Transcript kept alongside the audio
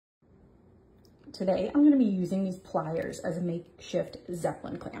today I'm gonna be using these pliers as a makeshift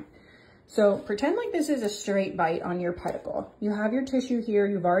Zeppelin clamp. So pretend like this is a straight bite on your pedicle. You have your tissue here,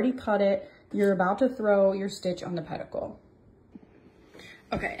 you've already cut it, you're about to throw your stitch on the pedicle.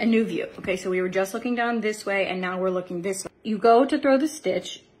 Okay, a new view. Okay, so we were just looking down this way and now we're looking this way. You go to throw the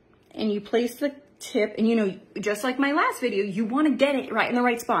stitch and you place the tip, and you know, just like my last video, you want to get it right in the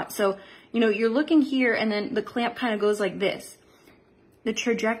right spot. So, you know, you're looking here and then the clamp kind of goes like this. The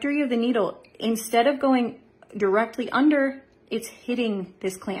trajectory of the needle, instead of going directly under, it's hitting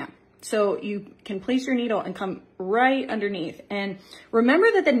this clamp. So you can place your needle and come right underneath. And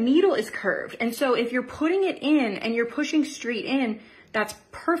remember that the needle is curved. And so if you're putting it in and you're pushing straight in, that's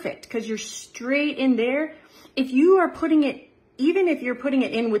perfect because you're straight in there. If you are putting it, even if you're putting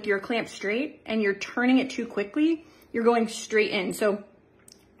it in with your clamp straight and you're turning it too quickly, you're going straight in. So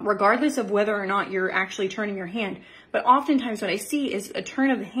regardless of whether or not you're actually turning your hand, but oftentimes what I see is a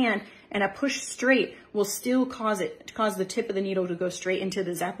turn of the hand and a push straight will still cause the tip of the needle to go straight into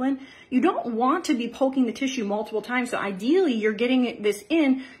the Zeppelin. You don't want to be poking the tissue multiple times. So ideally you're getting this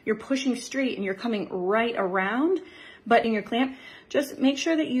in, you're pushing straight and you're coming right around. But in your clamp, just make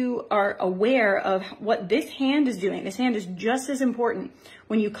sure that you are aware of what this hand is doing. This hand is just as important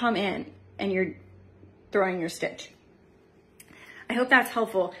when you come in and you're throwing your stitch. I hope that's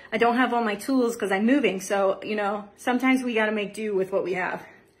helpful. I don't have all my tools because I'm moving. So, you know, sometimes we got to make do with what we have.